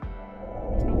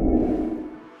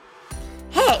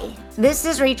Hey, this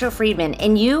is Rachel Friedman,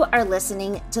 and you are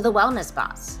listening to The Wellness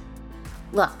Boss.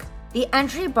 Look, the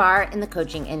entry bar in the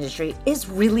coaching industry is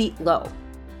really low.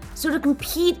 So to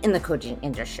compete in the coaching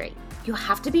industry, you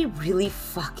have to be really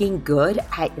fucking good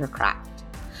at your craft.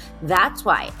 That's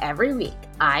why every week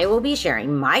I will be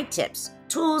sharing my tips,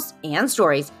 tools, and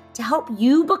stories to help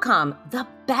you become the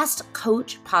best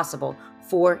coach possible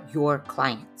for your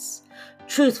clients.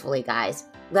 Truthfully, guys,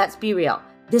 let's be real.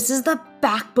 This is the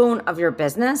backbone of your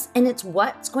business, and it's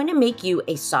what's going to make you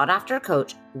a sought-after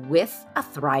coach with a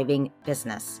thriving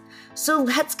business. So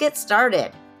let's get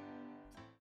started.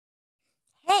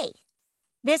 Hey,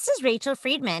 this is Rachel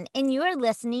Friedman, and you are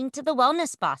listening to the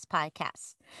Wellness Boss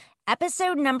Podcast,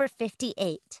 episode number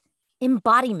 58,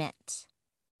 Embodiment.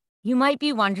 You might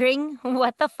be wondering,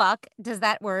 what the fuck does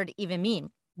that word even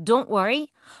mean? Don't worry,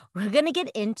 we're going to get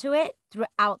into it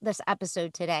throughout this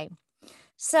episode today.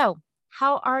 So,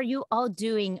 how are you all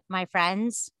doing, my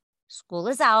friends? School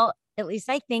is out, at least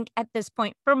I think at this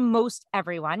point for most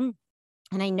everyone.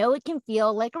 And I know it can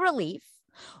feel like a relief,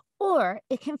 or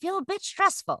it can feel a bit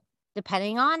stressful,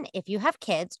 depending on if you have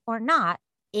kids or not,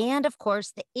 and of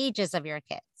course, the ages of your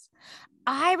kids.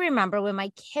 I remember when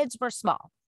my kids were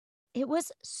small, it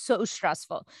was so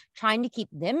stressful trying to keep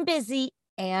them busy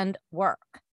and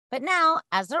work. But now,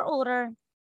 as they're older,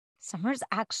 summer's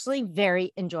actually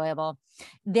very enjoyable.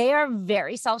 They are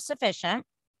very self-sufficient,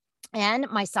 and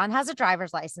my son has a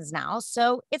driver's license now,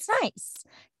 so it's nice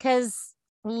because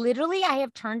literally I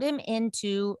have turned him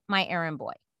into my errand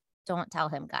boy. Don't tell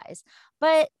him, guys.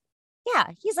 But yeah,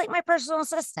 he's like my personal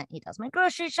assistant. He does my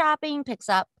grocery shopping, picks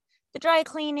up the dry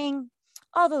cleaning,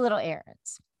 all the little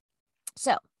errands.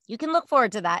 So you can look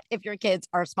forward to that if your kids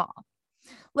are small.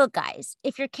 Look, guys,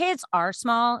 if your kids are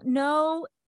small, no,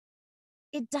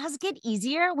 it does get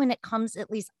easier when it comes,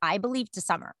 at least I believe, to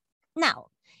summer. Now,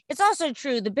 it's also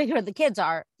true the bigger the kids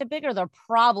are, the bigger their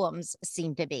problems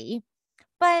seem to be.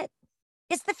 But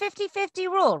it's the 50-50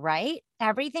 rule, right?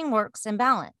 Everything works in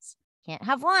balance. Can't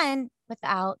have one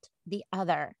without the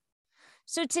other.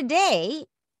 So today,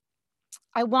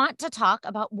 I want to talk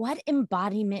about what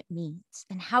embodiment means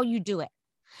and how you do it.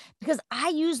 Because I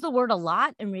use the word a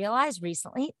lot and realized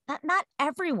recently that not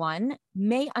everyone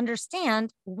may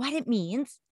understand what it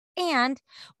means. And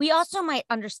we also might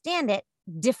understand it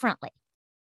differently,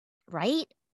 right?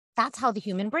 That's how the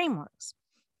human brain works.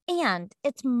 And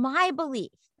it's my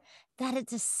belief that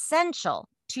it's essential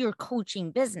to your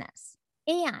coaching business.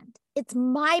 And it's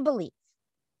my belief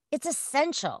it's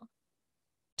essential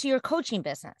to your coaching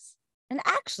business. And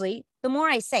actually, the more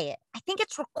I say it, I think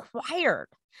it's required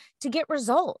to get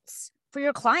results for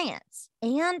your clients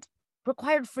and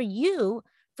required for you,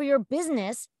 for your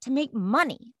business to make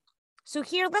money. So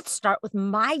here, let's start with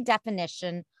my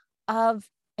definition of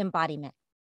embodiment.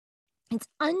 It's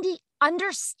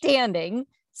understanding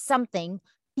something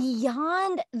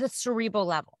beyond the cerebral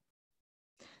level.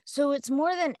 So it's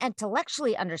more than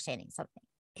intellectually understanding something.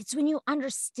 It's when you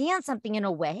understand something in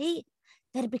a way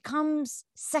that it becomes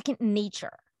second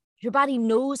nature. Your body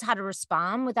knows how to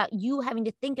respond without you having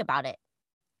to think about it.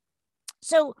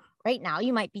 So right now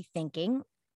you might be thinking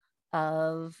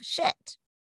of, shit,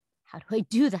 how do I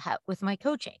do that with my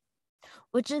coaching?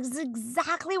 Which is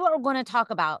exactly what we're going to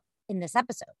talk about in this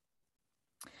episode.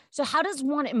 So how does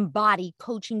one embody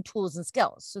coaching tools and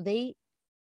skills so they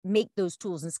make those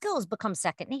tools and skills become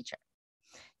second nature?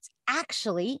 It's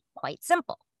actually quite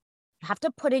simple. You have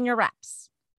to put in your reps.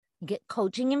 You get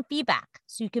coaching and feedback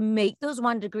so you can make those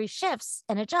 1-degree shifts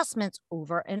and adjustments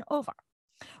over and over.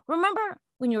 Remember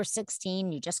when you were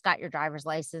 16, you just got your driver's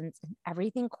license and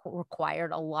everything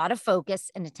required a lot of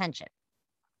focus and attention.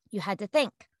 You had to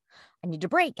think, I need to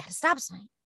brake at a stop sign,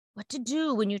 what to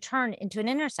do when you turn into an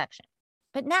intersection.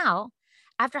 But now,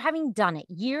 after having done it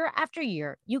year after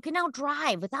year, you can now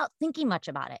drive without thinking much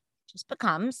about it. It just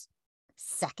becomes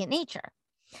second nature.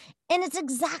 And it's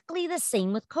exactly the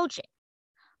same with coaching.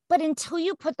 But until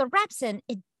you put the reps in,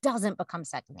 it doesn't become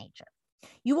second nature.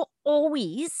 You will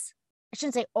always, I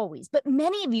shouldn't say always, but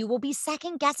many of you will be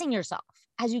second guessing yourself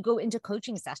as you go into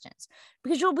coaching sessions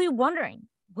because you'll be wondering,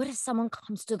 what if someone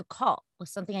comes to the call with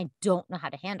something I don't know how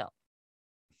to handle?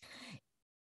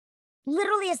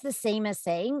 Literally, it's the same as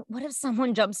saying, what if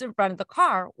someone jumps in front of the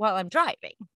car while I'm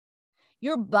driving?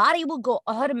 Your body will go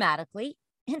automatically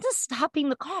into stopping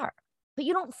the car, but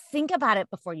you don't think about it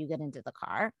before you get into the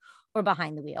car or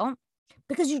behind the wheel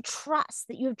because you trust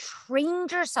that you've trained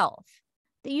yourself,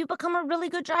 that you become a really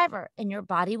good driver and your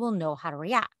body will know how to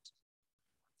react.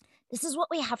 This is what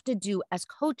we have to do as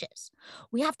coaches.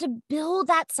 We have to build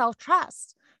that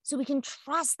self-trust so we can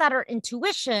trust that our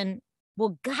intuition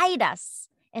will guide us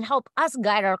and help us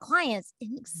guide our clients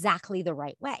in exactly the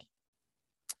right way.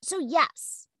 So,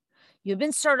 yes, you've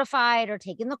been certified or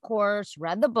taken the course,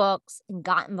 read the books, and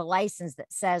gotten the license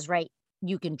that says, right,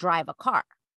 you can drive a car.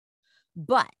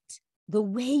 But the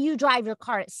way you drive your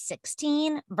car at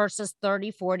 16 versus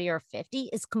 30, 40, or 50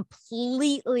 is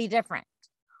completely different.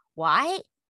 Why?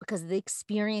 Because of the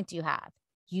experience you have.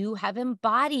 You have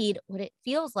embodied what it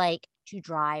feels like to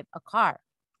drive a car.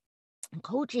 In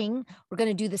coaching, we're going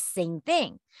to do the same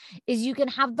thing. Is you can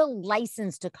have the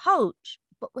license to coach,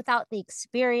 but without the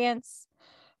experience,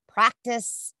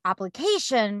 practice,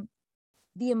 application,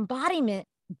 the embodiment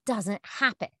doesn't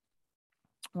happen.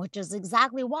 Which is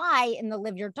exactly why in the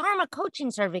Live Your Dharma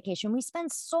coaching certification, we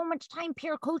spend so much time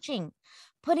peer coaching,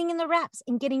 putting in the reps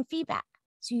and getting feedback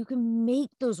so you can make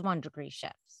those 1-degree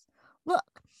shifts.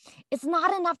 Look, it's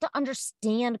not enough to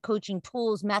understand coaching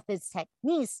tools, methods,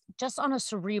 techniques just on a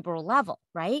cerebral level,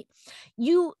 right?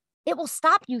 It will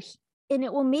stop you and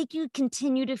it will make you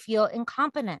continue to feel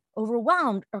incompetent,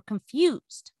 overwhelmed, or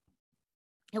confused.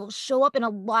 It will show up in a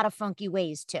lot of funky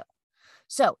ways too.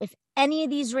 So if any of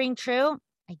these ring true,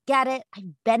 I get it.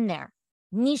 I've been there.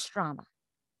 Niche drama,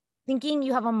 thinking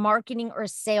you have a marketing or a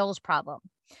sales problem,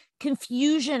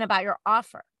 confusion about your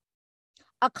offer,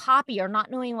 a copy or not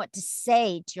knowing what to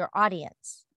say to your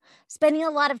audience, spending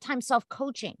a lot of time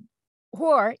self-coaching,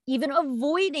 or even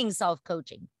avoiding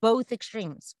self-coaching, both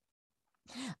extremes,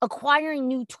 acquiring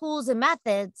new tools and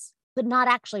methods, but not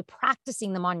actually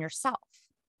practicing them on yourself.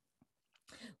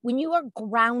 When you are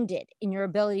grounded in your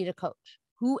ability to coach,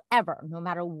 whoever, no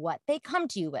matter what they come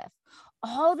to you with,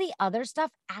 all the other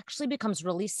stuff actually becomes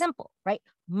really simple, right?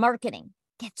 Marketing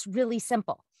gets really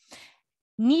simple.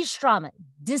 Niche drama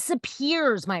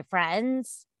disappears, my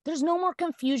friends. There's no more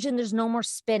confusion. There's no more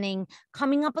spinning.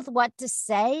 Coming up with what to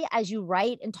say as you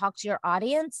write and talk to your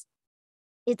audience,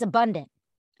 it's abundant,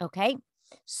 okay?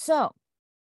 So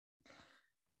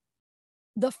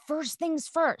the first things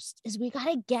first is we got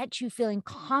to get you feeling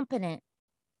competent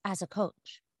as a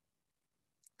coach.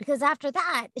 Because after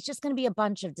that, it's just going to be a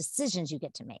bunch of decisions you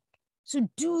get to make. So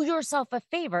do yourself a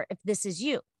favor if this is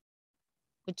you,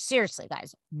 which seriously,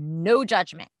 guys, no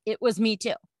judgment. It was me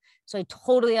too. So I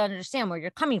totally understand where you're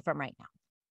coming from right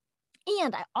now.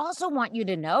 And I also want you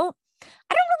to know,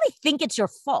 I don't really think it's your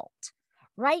fault.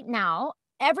 Right now,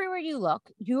 everywhere you look,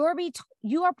 you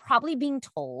are probably being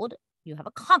told you have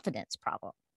a confidence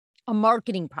problem, a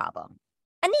marketing problem,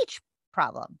 a niche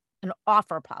problem, an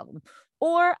offer problem,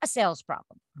 or a sales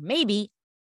problem, or maybe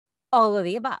all of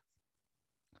the above.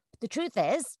 But the truth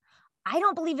is, I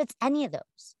don't believe it's any of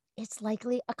those. It's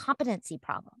likely a competency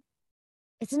problem.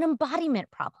 It's an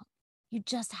embodiment problem. You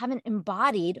just haven't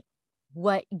embodied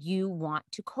what you want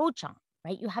to coach on,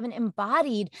 right? You haven't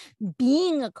embodied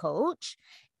being a coach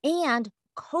and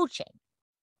coaching.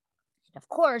 And of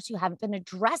course, you haven't been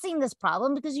addressing this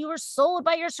problem because you were sold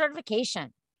by your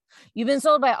certification. You've been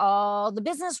sold by all the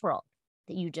business world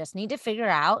that you just need to figure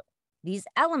out these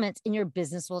elements and your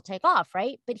business will take off,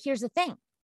 right? But here's the thing.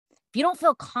 If you don't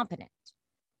feel competent,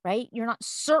 right, you're not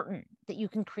certain that you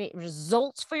can create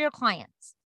results for your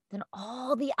clients, then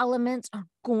all the elements are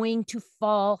going to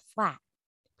fall flat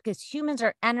because humans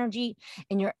are energy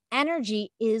and your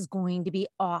energy is going to be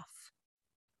off.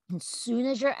 And as soon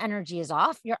as your energy is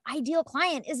off, your ideal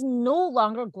client is no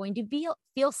longer going to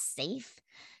feel safe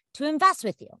to invest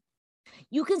with you.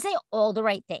 You can say all the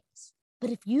right things, but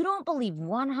if you don't believe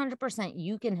 100%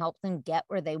 you can help them get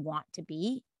where they want to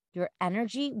be, your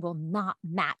energy will not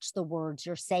match the words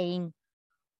you're saying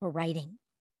or writing.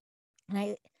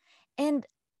 And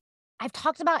I've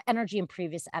talked about energy in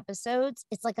previous episodes.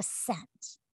 It's like a scent.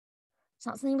 It's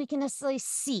not something we can necessarily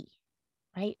see,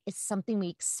 right? It's something we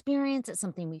experience. It's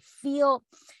something we feel.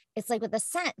 It's like with a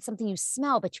scent, it's something you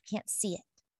smell, but you can't see it.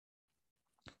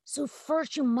 So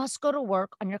first, you must go to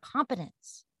work on your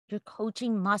competence. Your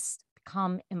coaching must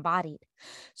become embodied.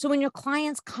 So when your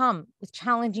clients come with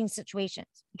challenging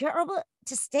situations, you're able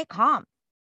to stay calm,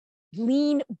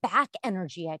 lean back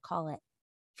energy, I call it,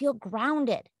 feel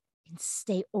grounded and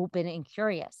stay open and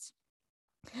curious.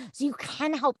 So you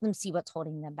can help them see what's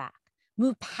holding them back,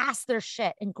 move past their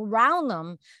shit and ground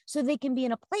them so they can be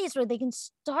in a place where they can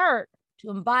start to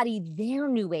embody their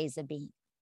new ways of being.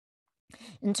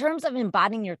 In terms of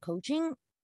embodying your coaching,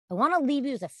 I want to leave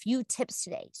you with a few tips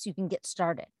today so you can get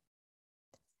started.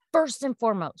 First and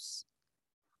foremost,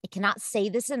 I cannot say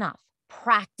this enough.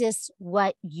 Practice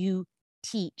what you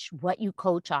teach, what you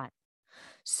coach on.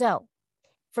 So,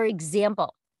 for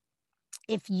example,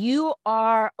 if you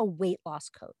are a weight loss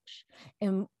coach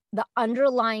and the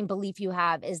underlying belief you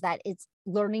have is that it's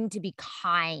learning to be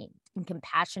kind and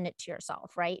compassionate to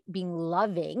yourself, right? Being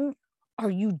loving, are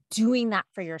you doing that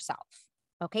for yourself?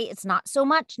 Okay, it's not so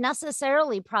much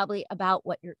necessarily probably about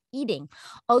what you're eating.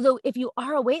 Although, if you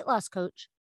are a weight loss coach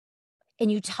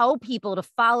and you tell people to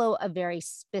follow a very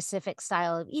specific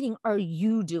style of eating, are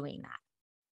you doing that?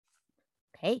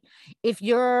 Okay, if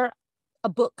you're a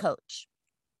book coach,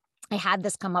 I had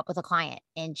this come up with a client,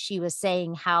 and she was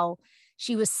saying how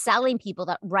she was selling people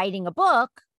that writing a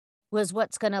book was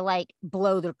what's going to like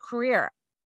blow their career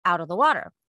out of the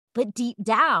water. But deep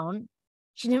down,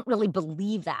 she didn't really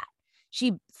believe that.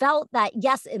 She felt that,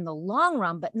 yes, in the long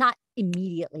run, but not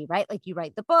immediately, right? Like you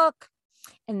write the book,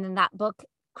 and then that book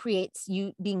creates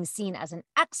you being seen as an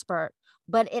expert,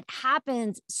 but it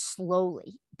happens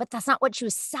slowly. But that's not what she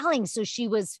was selling. So she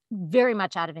was very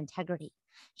much out of integrity.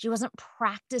 She wasn't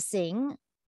practicing,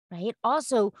 right?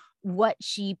 Also, what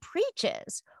she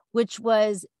preaches, which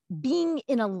was being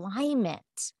in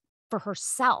alignment for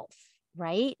herself,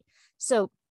 right?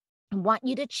 So I want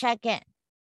you to check in.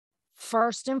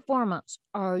 First and foremost,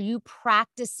 are you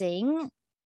practicing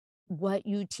what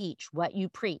you teach, what you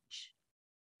preach?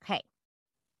 Okay.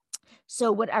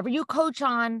 So whatever you coach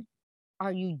on,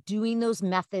 are you doing those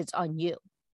methods on you?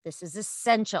 This is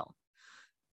essential.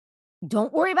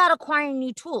 Don't worry about acquiring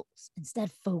new tools.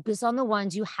 Instead, focus on the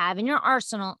ones you have in your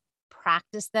arsenal.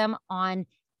 Practice them on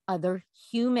other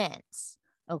humans.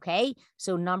 Okay.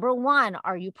 So, number one,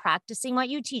 are you practicing what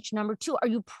you teach? Number two, are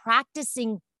you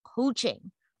practicing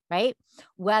coaching, right?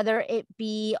 Whether it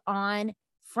be on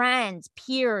friends,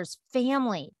 peers,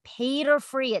 family, paid or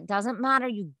free, it doesn't matter.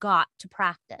 You got to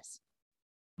practice.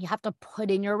 You have to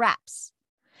put in your reps.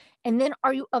 And then,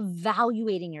 are you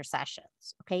evaluating your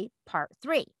sessions? Okay. Part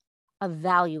three,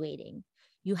 evaluating.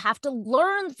 You have to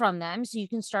learn from them so you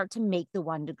can start to make the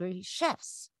 1-degree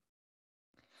shifts.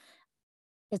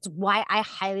 It's why I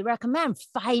highly recommend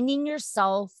finding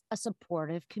yourself a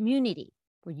supportive community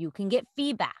where you can get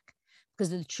feedback. Because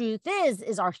the truth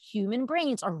is our human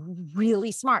brains are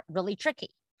really smart, really tricky.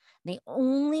 They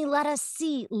only let us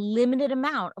see limited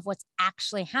amount of what's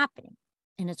actually happening.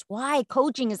 And it's why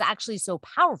coaching is actually so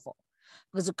powerful,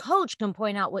 because a coach can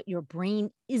point out what your brain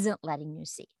isn't letting you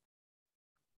see.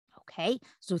 Okay,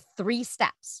 so 3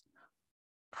 steps.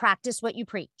 Practice what you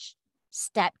preach.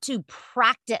 Step 2,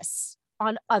 practice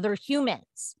on other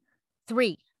humans.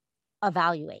 3,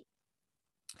 evaluate.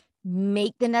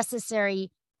 Make the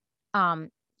necessary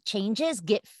changes,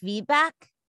 get feedback,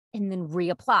 and then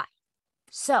reapply.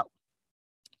 So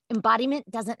embodiment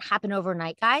doesn't happen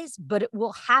overnight, guys, but it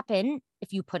will happen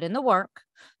if you put in the work,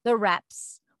 the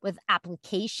reps with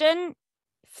application,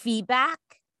 feedback,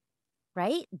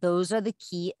 right? Those are the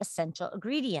key essential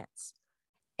ingredients.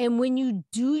 And when you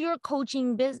do your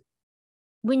coaching business,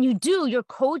 your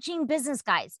coaching business,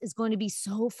 guys, is going to be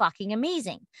so fucking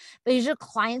amazing because your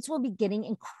clients will be getting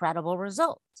incredible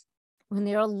results. When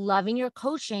they're loving your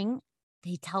coaching,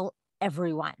 they tell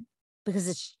everyone because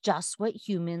it's just what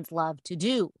humans love to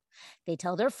do. They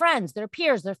tell their friends, their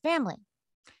peers, their family.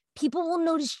 People will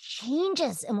notice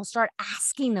changes and will start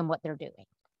asking them what they're doing.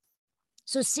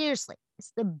 So seriously,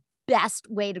 it's the best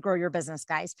way to grow your business,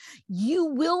 guys. You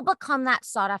will become that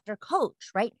sought after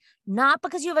coach, right? Not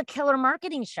because you have a killer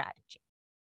marketing strategy,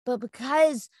 but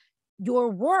because your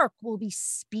work will be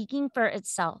speaking for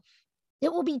itself.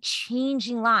 It will be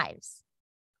changing lives,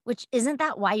 which isn't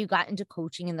that why you got into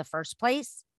coaching in the first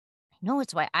place? I know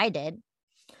it's why I did.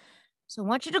 So I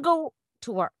want you to go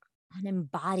to work on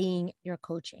embodying your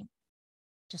coaching.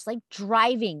 Just like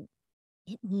driving,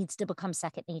 it needs to become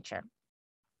second nature.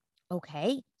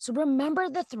 Okay, so remember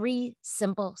the 3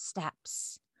 simple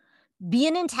steps. Be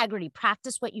in integrity,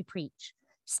 practice what you preach.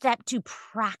 Step 2,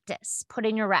 practice, put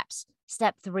in your reps.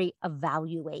 Step 3,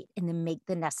 evaluate, and then make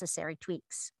the necessary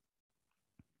tweaks.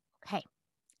 Okay,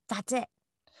 that's it.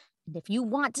 And if you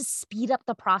want to speed up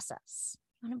the process,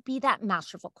 you want to be that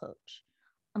masterful coach,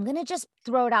 I'm going to just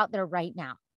throw it out there right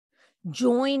now.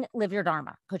 Join Live Your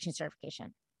Dharma coaching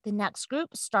certification. The next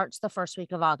group starts the first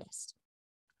week of August.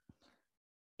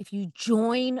 If you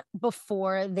join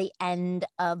before the end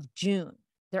of June,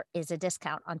 there is a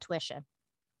discount on tuition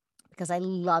because I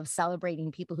love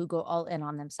celebrating people who go all in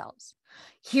on themselves.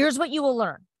 Here's what you will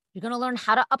learn. You're going to learn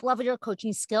how to up-level your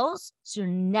coaching skills so you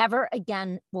never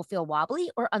again will feel wobbly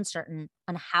or uncertain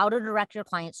on how to direct your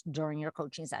clients during your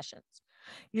coaching sessions.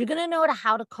 You're going to know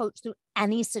how to coach through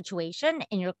any situation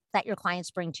that your clients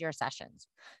bring to your sessions.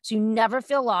 So you never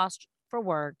feel lost for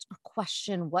words or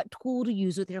question what tool to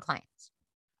use with your clients.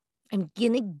 I'm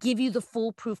going to give you the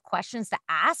foolproof questions to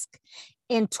ask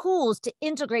and tools to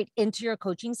integrate into your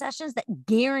coaching sessions that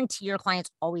guarantee your clients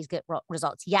always get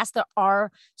results. Yes, there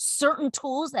are certain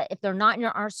tools that if they're not in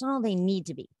your arsenal, they need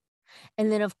to be.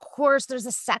 And then, of course, there's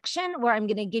a section where I'm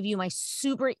going to give you my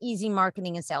super easy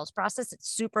marketing and sales process. It's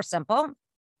super simple.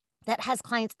 That has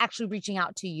clients actually reaching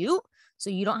out to you, so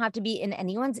you don't have to be in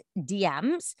anyone's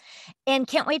DMs, and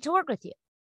can't wait to work with you,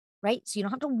 right? So you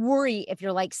don't have to worry if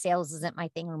you're like, sales isn't my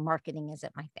thing or marketing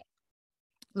isn't my thing.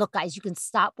 Look, guys, you can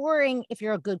stop worrying if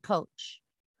you're a good coach.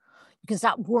 You can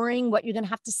stop worrying what you're going to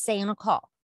have to say on a call,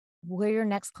 where your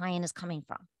next client is coming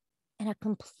from, and a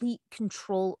complete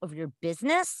control of your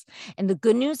business. And the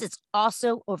good news, it's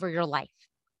also over your life.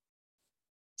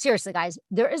 Seriously, guys,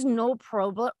 there is no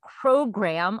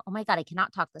program. Oh my God, I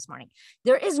cannot talk this morning.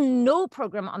 There is no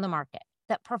program on the market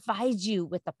that provides you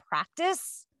with the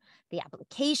practice, the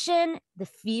application, the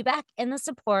feedback, and the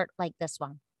support like this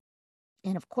one.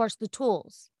 And of course, the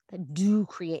tools that do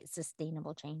create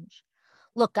sustainable change.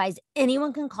 Look, guys,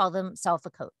 anyone can call themselves a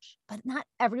coach, but not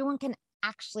everyone can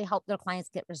actually help their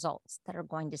clients get results that are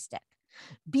going to stick.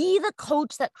 Be the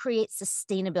coach that creates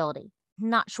sustainability,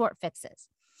 not short fixes.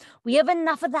 We have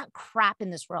enough of that crap in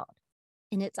this world,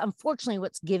 and it's unfortunately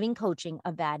what's giving coaching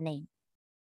a bad name.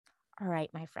 All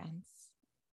right, my friends,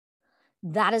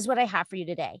 that is what I have for you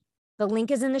today. The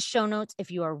link is in the show notes if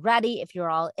you are ready, if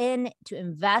you're all in to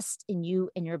invest in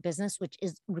you and your business, which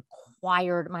is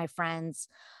required, my friends.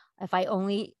 I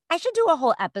should do a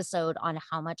whole episode on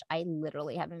how much I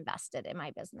literally have invested in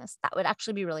my business. That would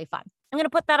actually be really fun. I'm going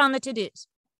to put that on the to-dos.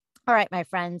 All right, my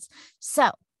friends.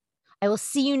 So I will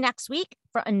see you next week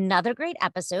for another great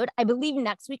episode. I believe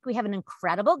next week we have an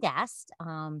incredible guest,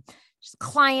 just a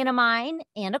client of mine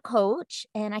and a coach,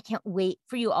 and I can't wait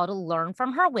for you all to learn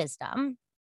from her wisdom.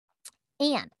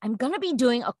 And I'm going to be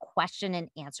doing a question and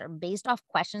answer based off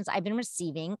questions I've been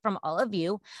receiving from all of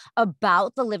you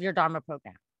about the Live Your Dharma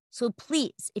program. So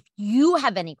please, if you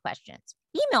have any questions,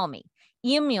 email me.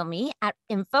 Email me at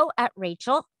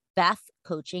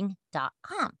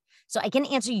info@rachelbethcoaching.com so I can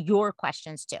answer your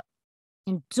questions too.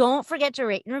 And don't forget to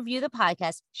rate and review the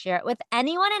podcast. Share it with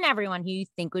anyone and everyone who you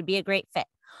think would be a great fit.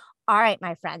 All right,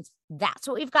 my friends, that's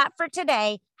what we've got for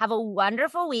today. Have a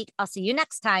wonderful week. I'll see you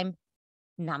next time.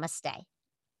 Namaste.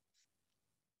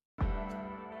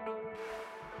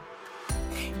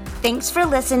 Thanks for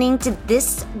listening to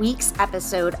this week's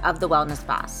episode of The Wellness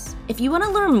Boss. If you want to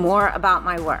learn more about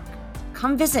my work,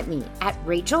 come visit me at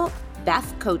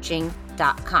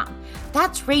rachelbethcoaching.com.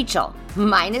 That's Rachel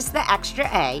minus the extra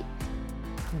A,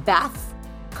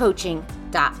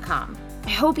 bethcoaching.com. I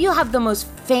hope you have the most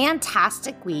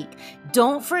fantastic week.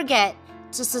 Don't forget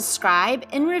to subscribe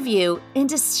and review and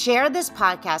to share this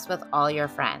podcast with all your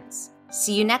friends.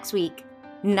 See you next week.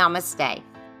 Namaste.